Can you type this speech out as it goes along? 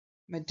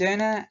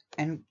Moderna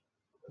and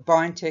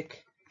BioNtech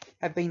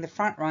have been the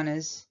front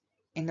runners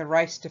in the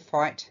race to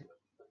fight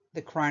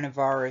the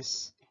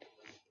coronavirus.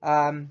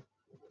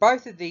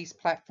 Both of these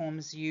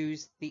platforms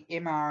use the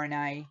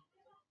mRNA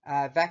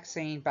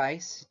vaccine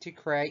base to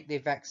create their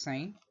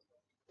vaccine,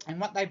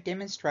 and what they've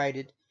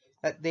demonstrated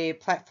that their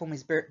platform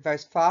is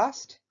both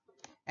fast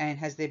and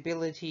has the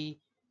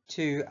ability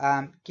to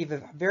give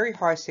a very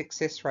high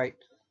success rate,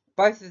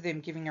 both of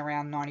them giving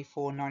around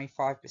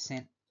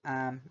 94-95%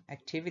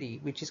 activity,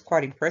 which is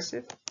quite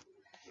impressive.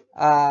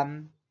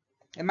 The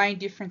main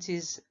difference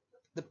is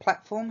the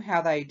platform,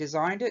 how they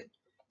designed it.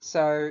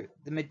 So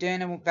the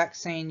Moderna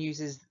vaccine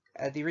uses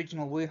the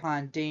original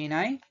Wuhan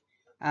DNA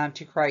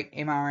to create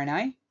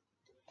mRNA,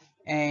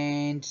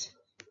 and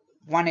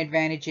one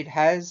advantage it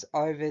has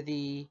over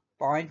the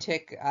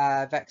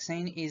BioNtech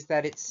vaccine is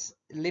that its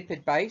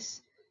lipid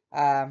base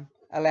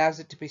allows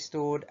it to be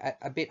stored at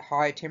a bit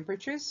higher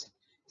temperatures,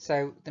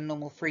 so the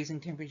normal freezing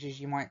temperatures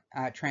you might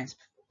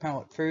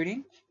transport food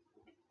in.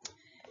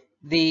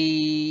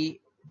 The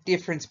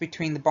difference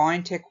between the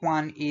BioNtech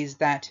one is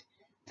that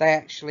they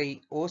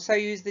actually also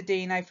use the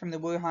DNA from the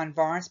Wuhan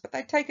virus, but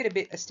they take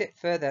it a step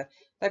further.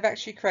 They've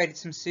actually created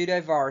some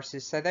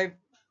pseudoviruses, so they've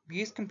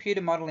used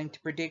computer modeling to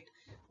predict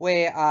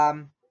where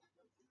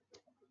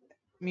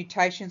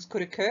mutations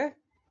could occur,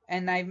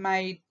 and they've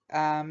made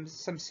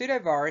some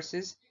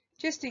pseudoviruses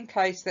just in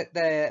case that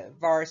the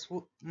virus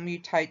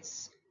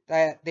mutates,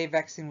 that their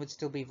vaccine would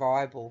still be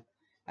viable.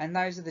 And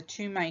those are the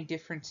two main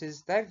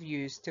differences they've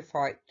used to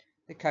fight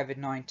the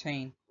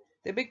COVID-19.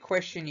 The big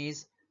question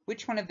is,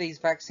 which one of these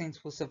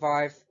vaccines will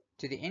survive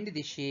to the end of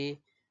this year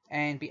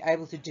and be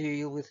able to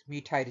deal with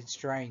mutated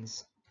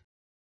strains?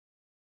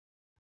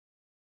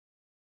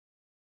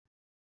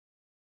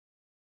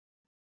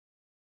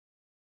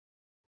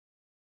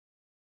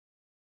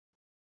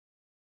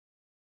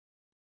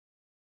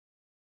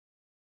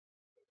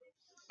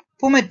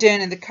 For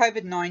Moderna, the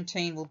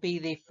COVID-19 will be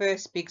their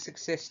first big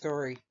success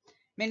story.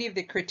 Many of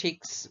the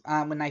critics,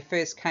 when they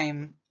first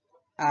came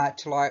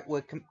to light,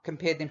 were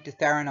compared them to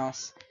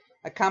Theranos,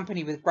 a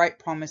company with great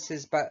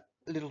promises but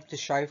little to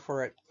show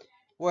for it.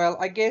 Well,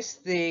 I guess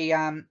the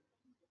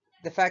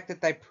fact that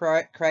they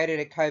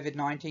created a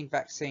COVID-19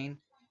 vaccine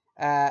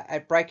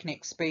at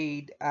breakneck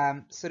speed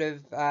sort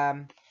of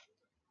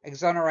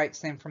exonerates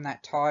them from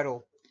that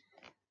title.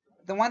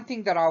 The one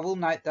thing that I will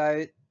note,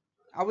 though,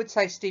 I would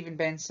say Stephen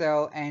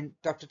Bancel and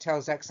Dr.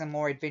 Telzak's are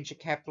more adventure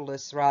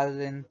capitalists rather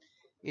than,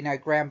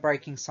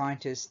 groundbreaking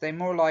scientists. They're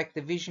more like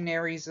the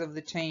visionaries of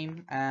the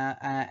team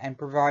and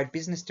provide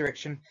business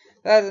direction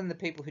rather than the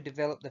people who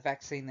develop the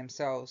vaccine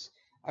themselves.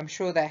 I'm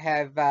sure they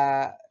have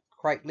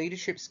great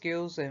leadership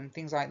skills and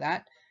things like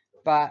that,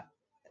 but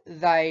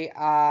they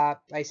are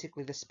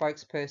basically the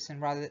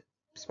spokespeople,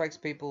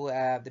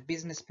 the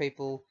business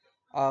people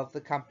of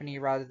the company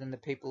rather than the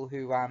people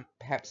who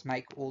perhaps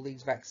make all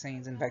these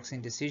vaccines and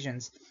vaccine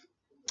decisions.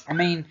 I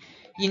mean,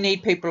 you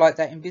need people like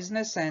that in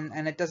business,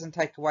 and it doesn't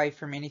take away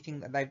from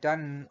anything that they've done,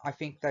 and I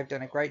think they've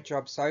done a great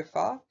job so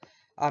far.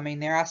 I mean,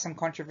 there are some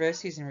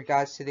controversies in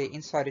regards to their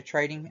insider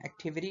trading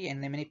activity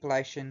and their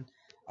manipulation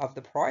of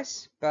the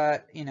price,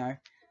 but,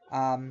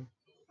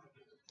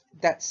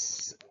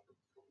 that's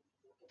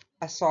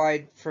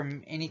aside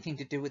from anything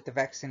to do with the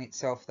vaccine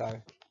itself,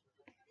 though.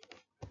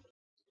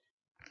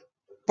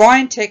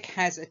 BioNtech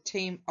has a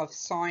team of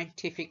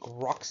scientific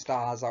rock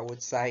stars, I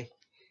would say.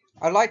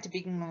 I'd like to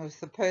begin with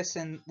the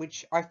person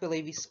which I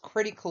believe is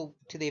critical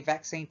to their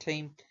vaccine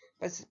team,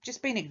 but it's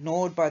just been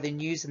ignored by the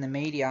news and the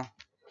media.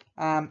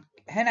 Her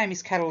name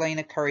is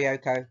Catalina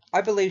Cariocco.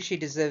 I believe she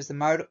deserves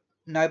the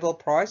Nobel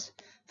Prize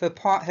for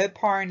her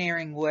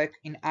pioneering work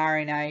in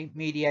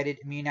RNA-mediated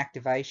immune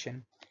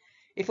activation.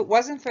 If it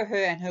wasn't for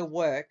her and her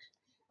work,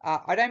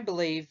 I don't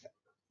believe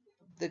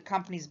the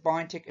companies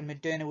BioNtech and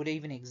Moderna would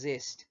even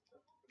exist.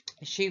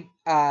 She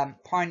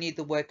pioneered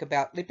the work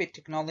about lipid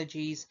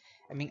technologies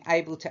and being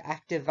able to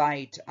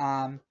activate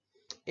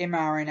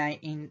mRNA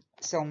in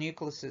cell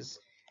nucleuses.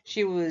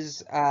 She was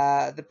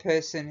the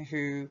person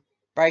who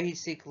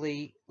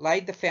basically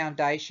laid the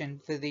foundation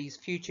for these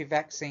future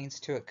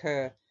vaccines to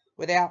occur.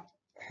 Without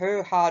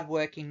her hard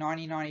work in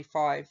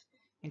 1995,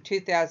 in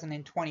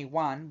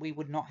 2021, we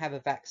would not have a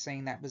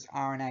vaccine that was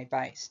RNA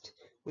based,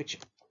 which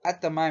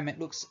at the moment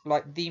looks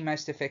like the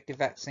most effective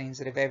vaccines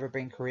that have ever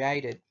been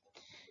created.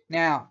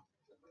 Now,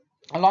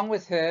 along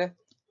with her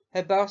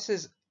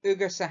bosses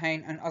Ugur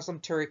Sahin and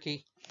Özlem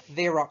Turiki,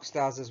 they're rock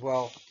stars as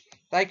well.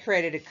 They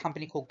created a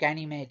company called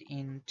Ganymed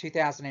in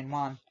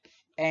 2001,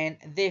 and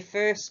their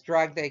first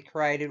drug they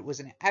created was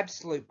an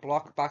absolute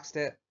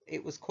blockbuster.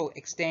 It was called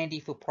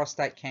Xtandi for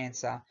prostate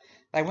cancer.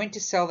 They went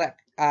to sell that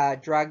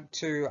drug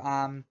to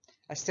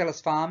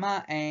Astellas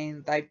Pharma,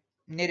 and they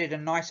netted a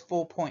nice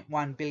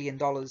 $4.1 billion.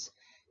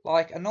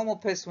 Like, a normal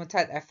person would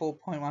take that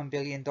 $4.1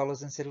 billion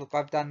and say, look,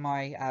 I've done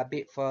my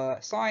bit for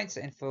science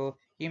and for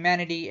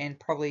humanity, and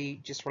probably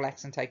just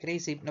relax and take it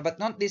easy. No, but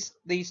not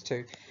these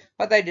two.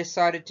 What they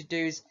decided to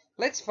do is,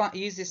 let's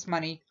use this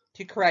money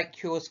to create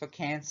cures for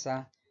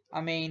cancer.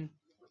 I mean,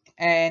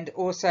 and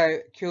also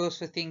cures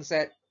for things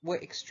that were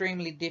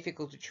extremely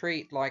difficult to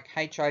treat, like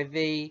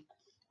HIV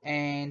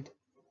and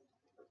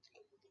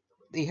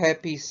the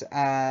herpes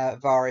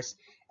virus.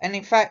 And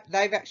in fact,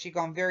 they've actually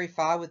gone very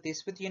far with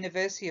this. With the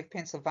University of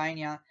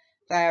Pennsylvania,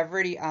 they have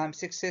already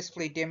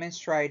successfully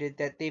demonstrated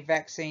that their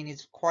vaccine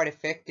is quite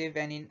effective,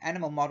 and in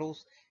animal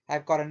models,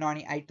 they've got a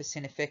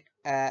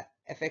 98%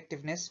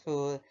 effectiveness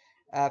for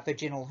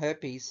vaginal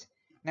herpes.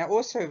 Now,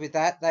 also with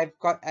that, they've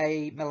got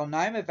a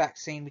melanoma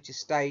vaccine, which is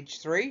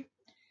stage 3,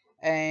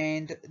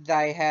 and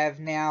they have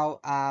now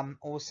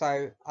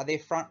also are their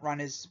front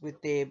runners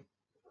with their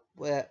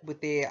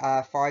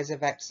Pfizer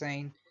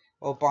vaccine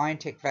or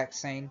BioNtech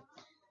vaccine.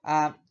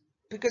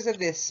 Because of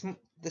this,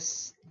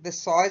 the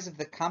size of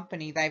the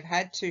company, they've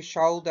had to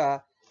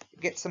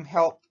get some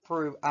help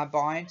through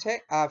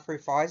BioNtech, through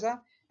Pfizer,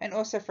 and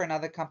also for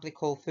another company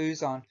called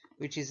Fuzon,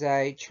 which is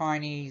a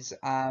Chinese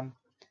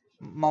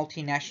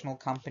multinational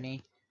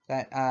company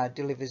that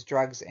delivers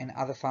drugs and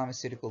other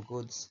pharmaceutical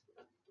goods.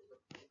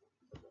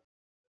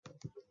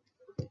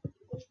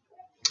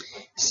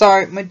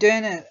 So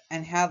Moderna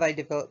and how they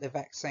developed the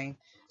vaccine.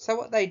 So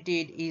what they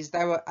did is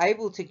they were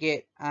able to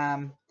get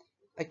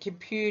a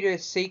computer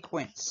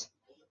sequence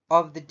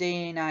of the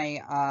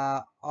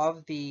DNA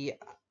of the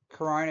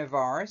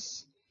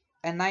coronavirus,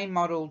 and they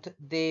modeled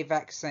their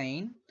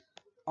vaccine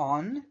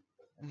on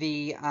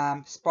the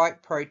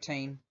spike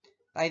protein.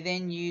 They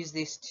then used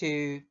this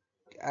to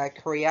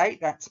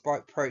create that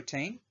spike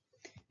protein,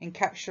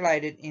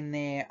 encapsulate it in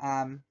their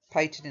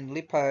patented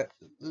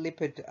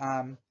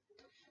lipid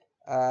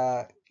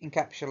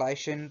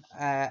encapsulation,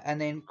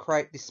 and then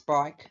create this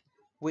spike,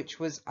 which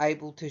was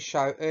able to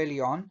show early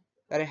on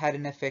that it had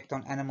an effect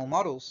on animal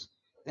models.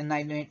 Then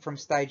they went from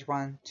stage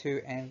 1,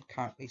 2, and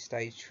currently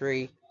stage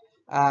 3.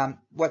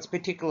 What's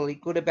particularly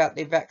good about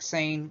their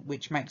vaccine,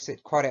 which makes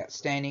it quite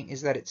outstanding,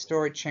 is that its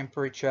storage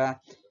temperature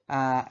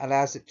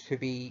allows it to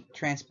be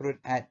transported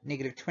at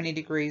 -20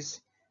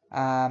 degrees,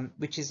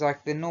 which is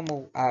like the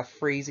normal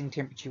freezing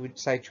temperature you would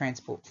say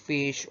transport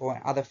fish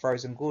or other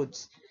frozen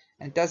goods.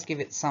 And it does give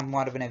it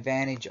somewhat of an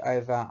advantage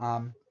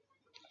over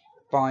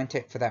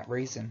BioNtech for that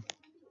reason.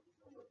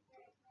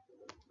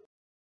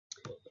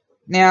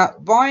 Now,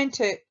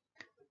 BioNtech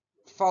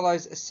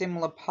follows a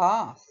similar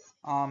path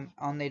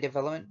on their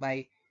development.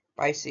 They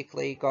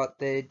basically got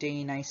the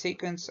DNA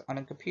sequence on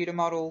a computer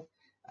model,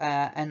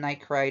 and they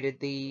created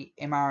the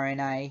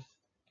mRNA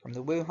from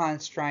the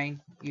Wuhan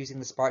strain using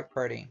the spike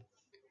protein.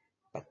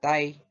 But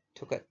they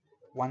took it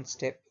one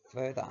step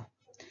further.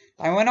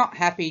 They were not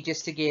happy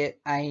just to get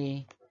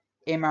a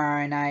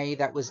mRNA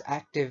that was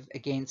active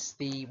against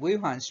the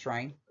Wuhan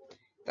strain.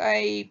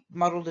 They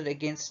modeled it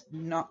against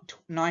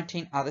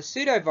 19 other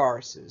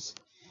pseudoviruses.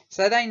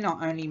 So they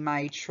not only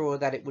made sure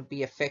that it would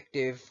be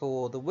effective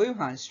for the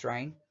Wuhan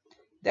strain,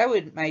 they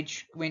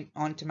went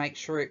on to make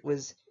sure it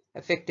was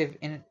effective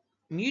in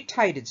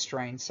mutated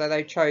strains. So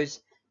they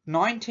chose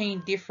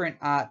 19 different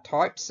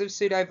types of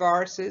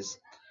pseudoviruses,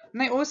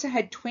 and they also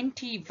had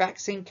 20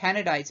 vaccine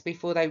candidates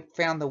before they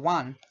found the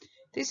one.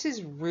 This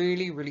is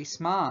really, really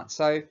smart.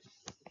 So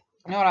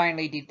not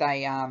only did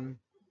they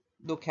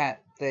look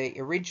at the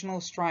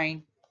original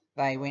strain,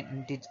 they went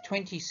and did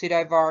 20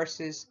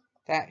 pseudoviruses.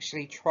 They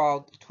actually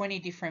trialed 20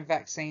 different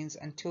vaccines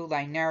until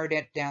they narrowed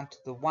it down to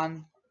the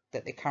one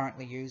that they're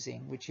currently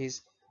using, which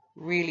is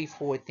really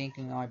forward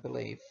thinking, I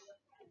believe.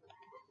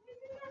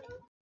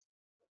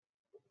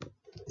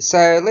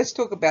 So let's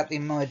talk about the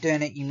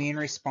Moderna immune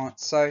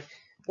response. So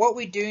what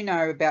we do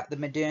know about the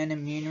Moderna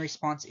immune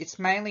response, it's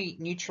mainly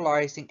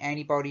neutralizing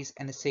antibodies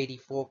and the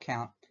CD4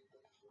 count.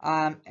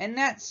 And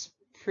that's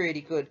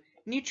pretty good.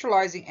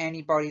 Neutralizing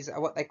antibodies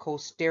are what they call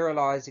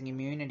sterilizing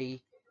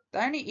immunity.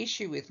 The only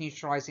issue with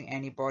neutralizing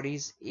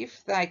antibodies,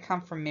 if they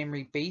come from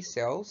memory B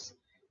cells,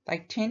 they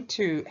tend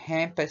to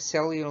hamper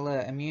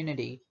cellular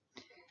immunity.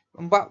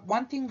 But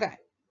one thing that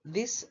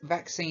this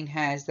vaccine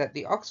has that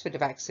the Oxford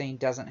vaccine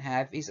doesn't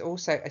have is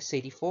also a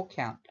CD4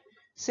 count.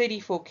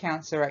 CD4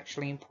 counts are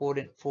actually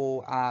important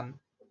for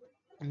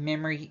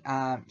memory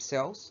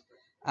cells.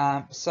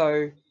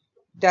 So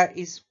that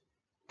is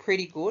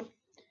pretty good.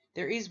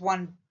 There is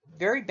one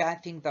very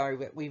bad thing though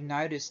that we've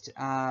noticed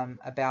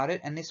about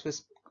it, and this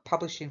was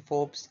published in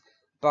Forbes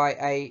by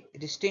a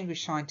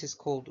distinguished scientist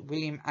called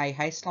William A.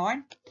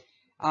 Haseline,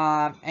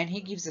 and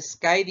he gives a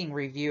scathing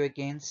review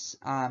against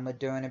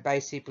Moderna,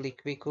 basically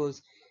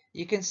because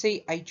you can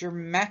see a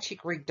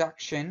dramatic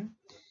reduction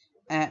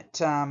at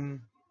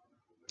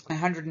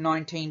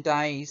 119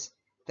 days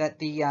that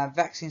the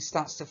vaccine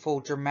starts to fall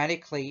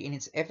dramatically in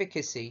its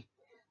efficacy.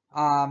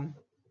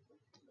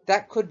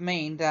 That could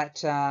mean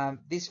that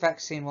this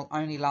vaccine will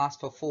only last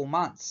for 4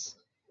 months.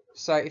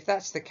 So if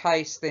that's the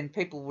case, then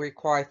people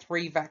require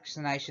 3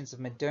 vaccinations of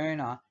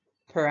Moderna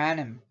per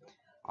annum.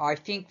 I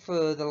think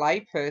for the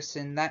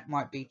layperson, that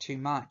might be too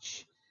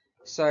much.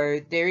 So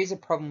there is a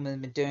problem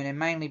with Moderna,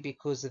 mainly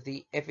because of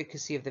the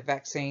efficacy of the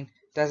vaccine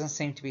doesn't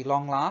seem to be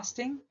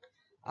long-lasting.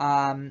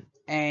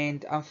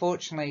 And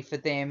unfortunately for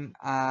them,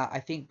 I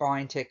think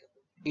BioNtech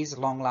is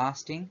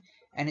long-lasting.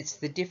 And it's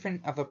the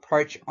different of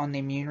approach on the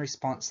immune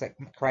response that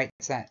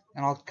creates that.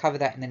 And I'll cover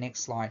that in the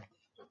next slide.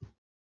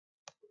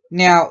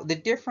 Now, the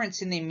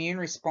difference in the immune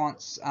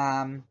response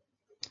of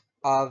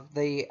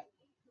the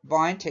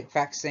BioNtech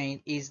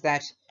vaccine is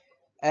that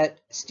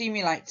it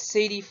stimulates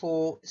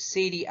CD4,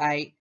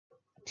 CD8,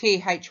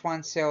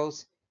 Th1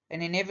 cells,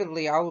 and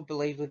inevitably, I would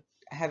believe, would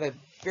have a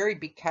very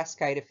big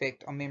cascade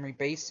effect on memory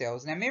B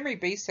cells. Now, memory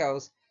B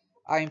cells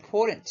are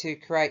important to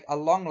create a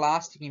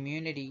long-lasting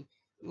immunity.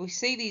 We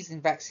see these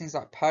in vaccines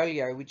like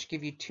polio, which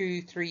give you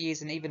 2, 3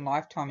 years and even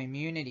lifetime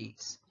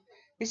immunities.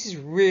 This is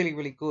really,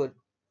 really good.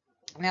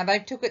 Now, they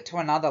took it to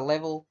another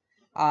level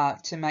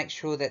to make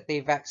sure that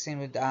their vaccine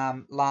would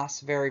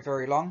last very,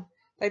 very long.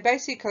 They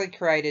basically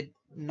created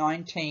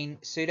 19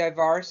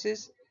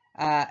 pseudoviruses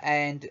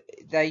and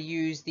they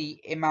used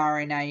the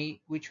mRNA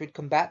which would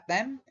combat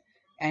them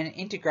and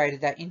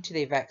integrated that into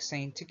their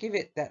vaccine to give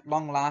it that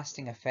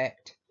long-lasting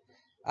effect.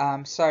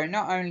 So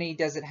not only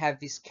does it have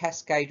this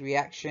cascade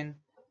reaction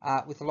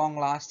with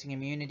long-lasting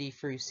immunity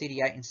through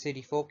CD8 and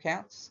CD4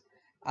 counts,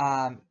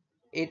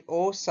 it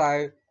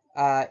also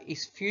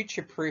is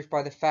future-proof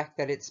by the fact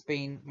that it's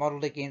been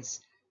modeled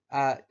against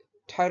a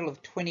total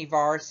of 20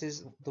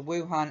 viruses, the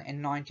Wuhan,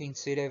 and 19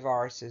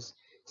 pseudoviruses.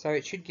 So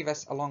it should give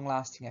us a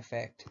long-lasting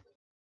effect.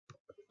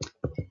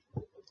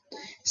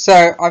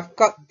 So I've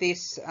got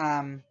this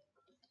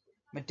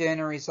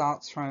Moderna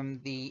results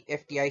from the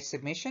FDA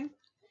submission,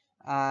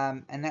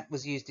 and that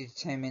was used to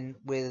determine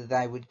whether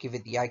they would give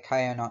it the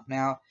OK or not.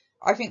 Now,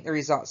 I think the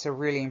results are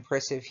really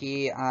impressive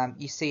here.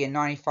 You see a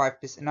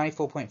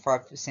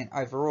 94.5%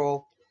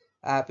 overall.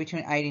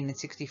 Between 18 and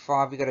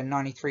 65, we got a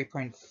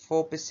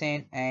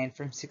 93.4%, and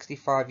from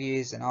 65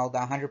 years and older,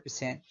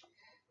 100%.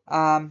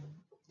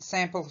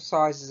 Sample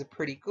sizes are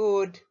pretty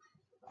good.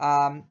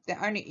 The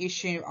only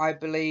issue, I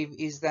believe,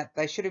 is that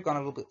they should have gone a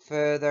little bit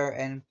further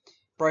and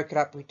broke it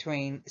up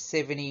between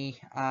 70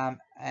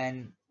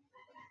 and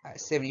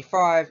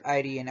 75,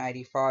 80 and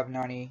 85,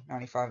 90,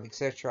 95,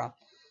 etc.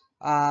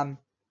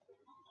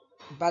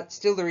 But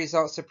still the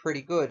results are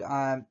pretty good.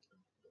 The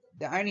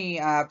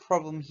only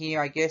problem here,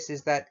 I guess,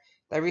 is that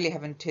they really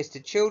haven't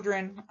tested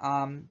children.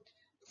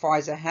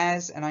 Pfizer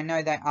has, and I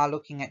know they are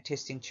looking at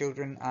testing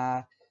children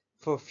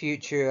for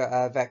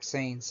future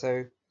vaccines.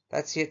 So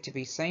that's yet to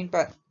be seen,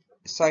 but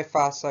so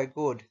far so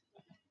good.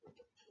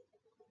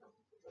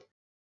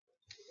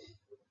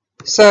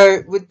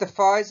 So with the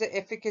Pfizer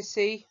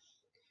efficacy,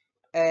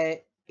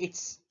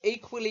 it's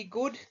equally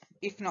good,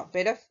 if not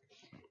better.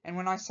 And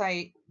when I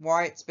say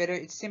why it's better,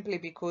 it's simply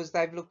because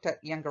they've looked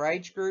at younger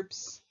age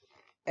groups.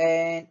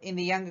 And in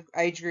the younger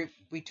age group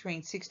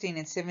between 16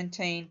 and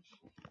 17,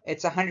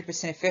 it's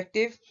 100%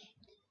 effective.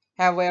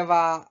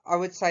 However, I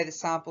would say the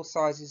sample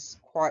size is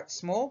quite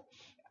small.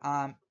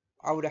 I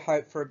would have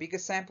hoped for a bigger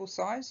sample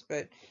size,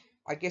 but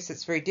I guess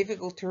it's very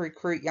difficult to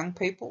recruit young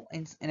people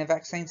in a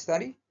vaccine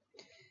study.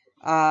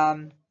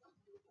 18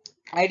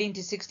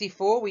 to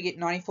 64, we get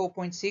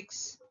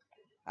 94.6.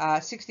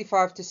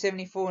 65 to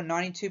 74,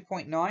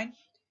 92.9,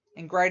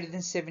 and greater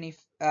than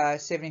 75,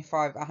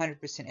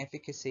 100%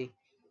 efficacy.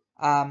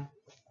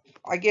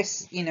 I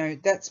guess, you know,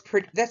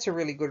 that's a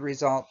really good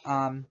result.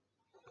 And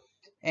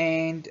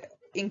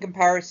in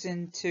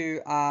comparison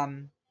to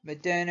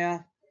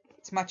Moderna,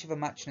 it's much of a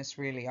muchness,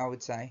 really, I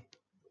would say.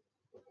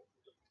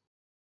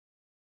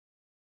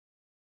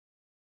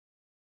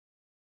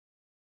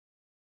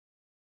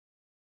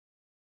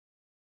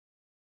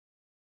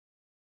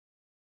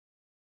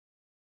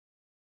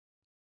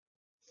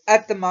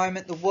 At the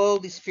moment, the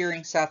world is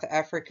fearing South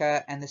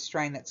Africa and the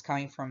strain that's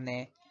coming from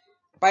there.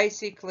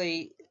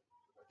 Basically,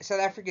 South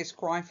Africa is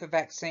crying for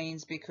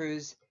vaccines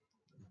because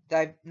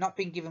they've not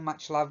been given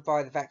much love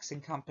by the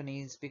vaccine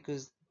companies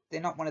because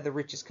they're not one of the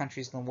richest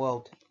countries in the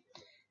world.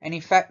 And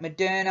in fact,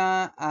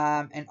 Moderna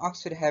and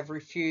Oxford have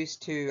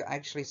refused to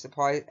actually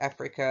supply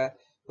Africa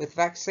with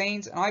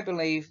vaccines. And I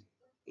believe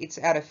it's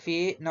out of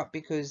fear, not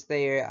because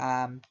they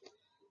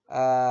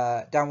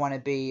don't want to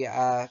be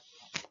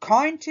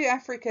kind to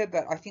Africa,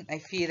 but I think they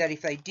fear that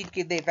if they did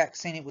give their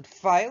vaccine, it would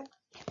fail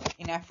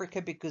in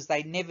Africa because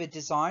they never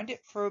designed it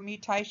for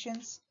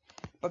mutations.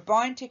 But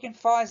BioNtech and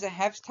Pfizer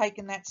have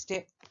taken that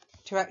step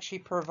to actually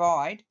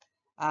provide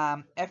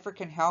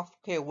African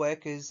healthcare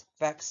workers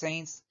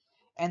vaccines,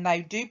 and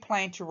they do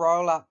plan to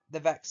roll up the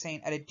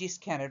vaccine at a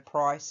discounted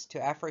price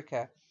to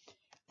Africa.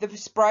 The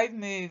brave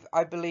move,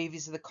 I believe,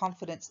 is the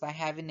confidence they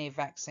have in their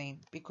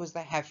vaccine because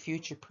they have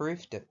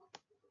future-proofed it.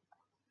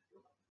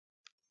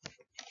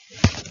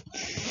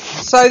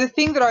 So the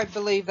thing that I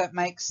believe that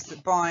makes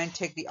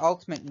BioNtech the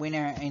ultimate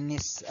winner in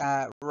this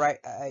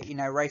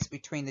race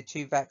between the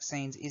two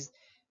vaccines is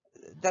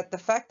that the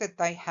fact that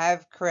they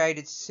have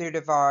created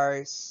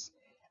pseudovirus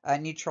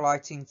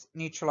neutralizing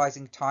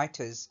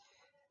titers,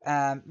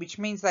 which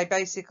means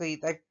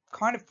they've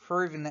kind of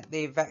proven that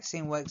their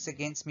vaccine works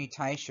against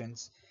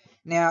mutations.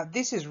 Now,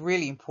 this is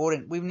really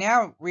important. We're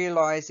now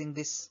realizing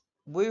this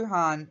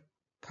Wuhan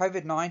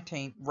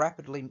COVID-19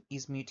 rapidly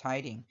is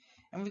mutating.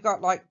 And we've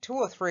got like 2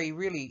 or 3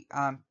 really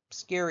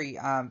scary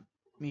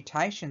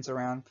mutations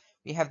around.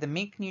 We have the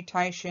Mink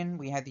mutation,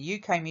 we have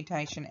the UK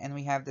mutation, and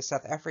we have the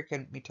South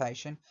African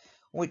mutation,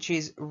 which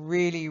is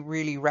really,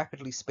 really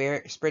rapidly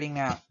spreading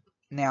out.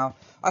 Now,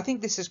 I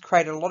think this has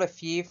created a lot of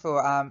fear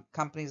for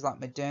companies like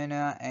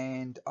Moderna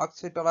and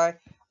Oxford, but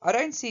I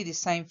don't see the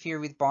same fear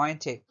with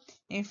BioNtech.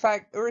 In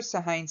fact, Urs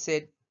Sahin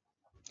said,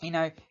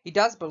 he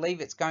does believe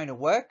it's going to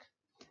work,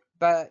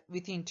 but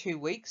within 2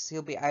 weeks,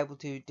 he'll be able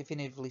to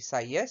definitively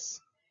say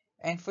yes.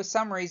 And for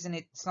some reason,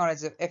 it's not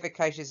as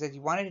efficacious as he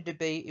wanted it to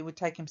be. It would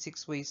take him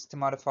 6 weeks to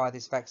modify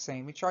this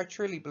vaccine, which I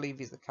truly believe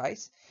is the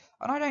case.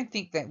 And I don't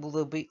think that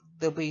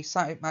there'll be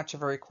so much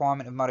of a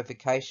requirement of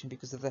modification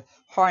because of the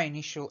high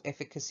initial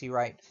efficacy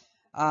rate.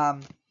 I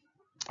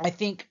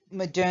think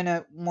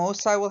Moderna more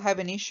so will have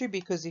an issue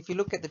because if you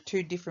look at the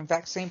two different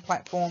vaccine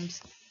platforms,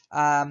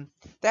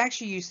 they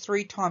actually use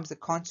 3 times the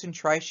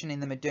concentration in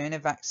the Moderna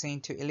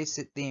vaccine to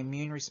elicit the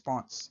immune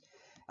response.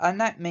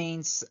 And that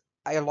means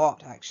a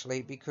lot,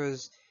 actually,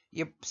 because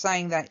you're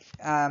saying that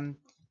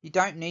you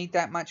don't need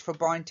that much for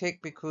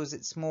BioNTech because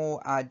it's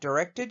more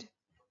directed.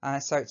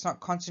 So it's not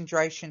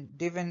concentration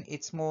driven,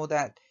 it's more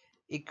that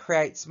it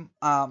creates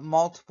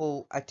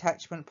multiple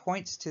attachment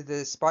points to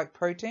the spike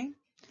protein.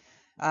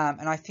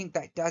 And I think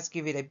that does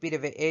give it a bit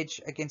of an edge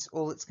against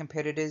all its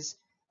competitors.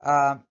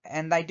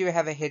 And they do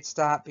have a head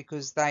start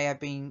because they have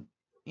been,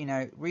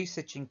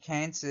 researching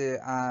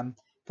cancer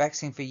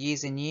vaccine for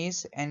years and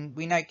years. And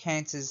we know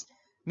cancers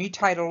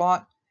mutate a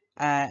lot,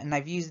 and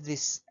they've used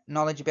this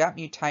knowledge about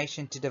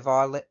mutation to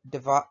devise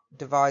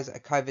a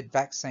COVID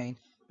vaccine,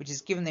 which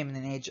has given them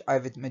an edge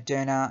over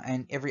Moderna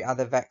and every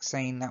other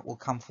vaccine that will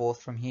come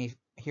forth from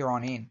here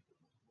on in.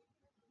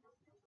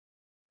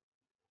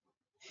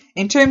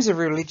 In terms of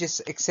religious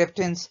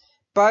acceptance,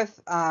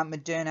 both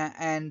Moderna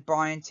and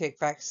BioNTech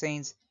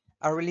vaccines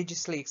are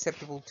religiously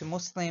acceptable to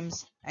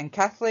Muslims and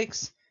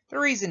Catholics. The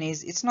reason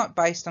is it's not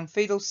based on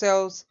fetal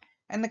cells,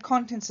 and the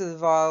contents of the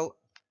vial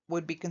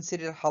would be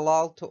considered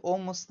halal to all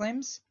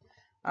Muslims.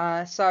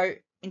 So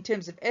in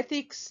terms of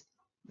ethics,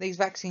 these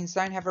vaccines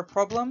don't have a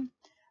problem,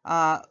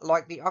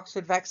 like the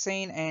Oxford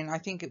vaccine, and I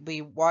think it'll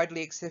be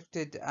widely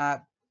accepted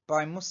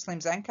by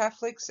Muslims and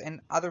Catholics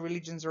and other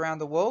religions around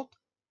the world.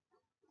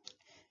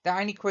 The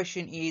only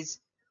question is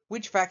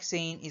which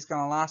vaccine is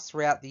going to last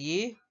throughout the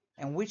year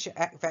and which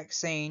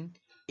vaccine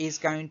is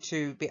going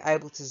to be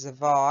able to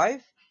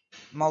survive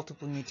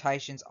multiple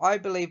mutations. I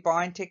believe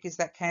BioNTech is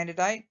that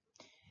candidate.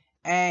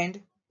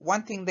 And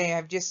one thing they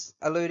have just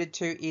alluded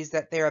to is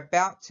that they're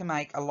about to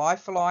make a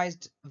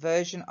lyophilized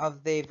version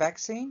of their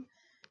vaccine.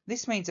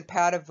 This means a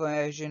powder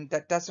version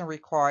that doesn't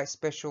require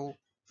special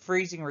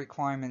freezing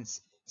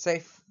requirements. So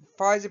if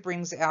Pfizer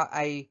brings out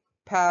a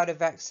powder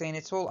vaccine,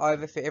 it's all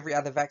over for every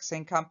other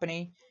vaccine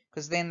company,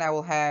 because then they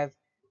will have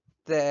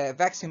the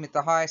vaccine with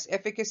the highest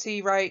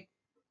efficacy rate,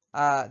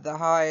 the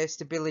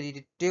highest ability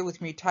to deal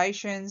with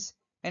mutations,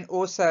 and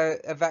also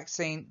a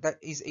vaccine that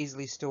is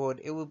easily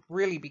stored. It will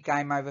really be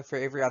game over for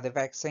every other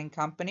vaccine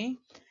company.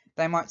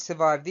 They might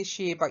survive this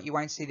year, but you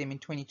won't see them in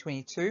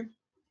 2022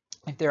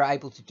 if they're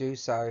able to do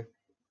so.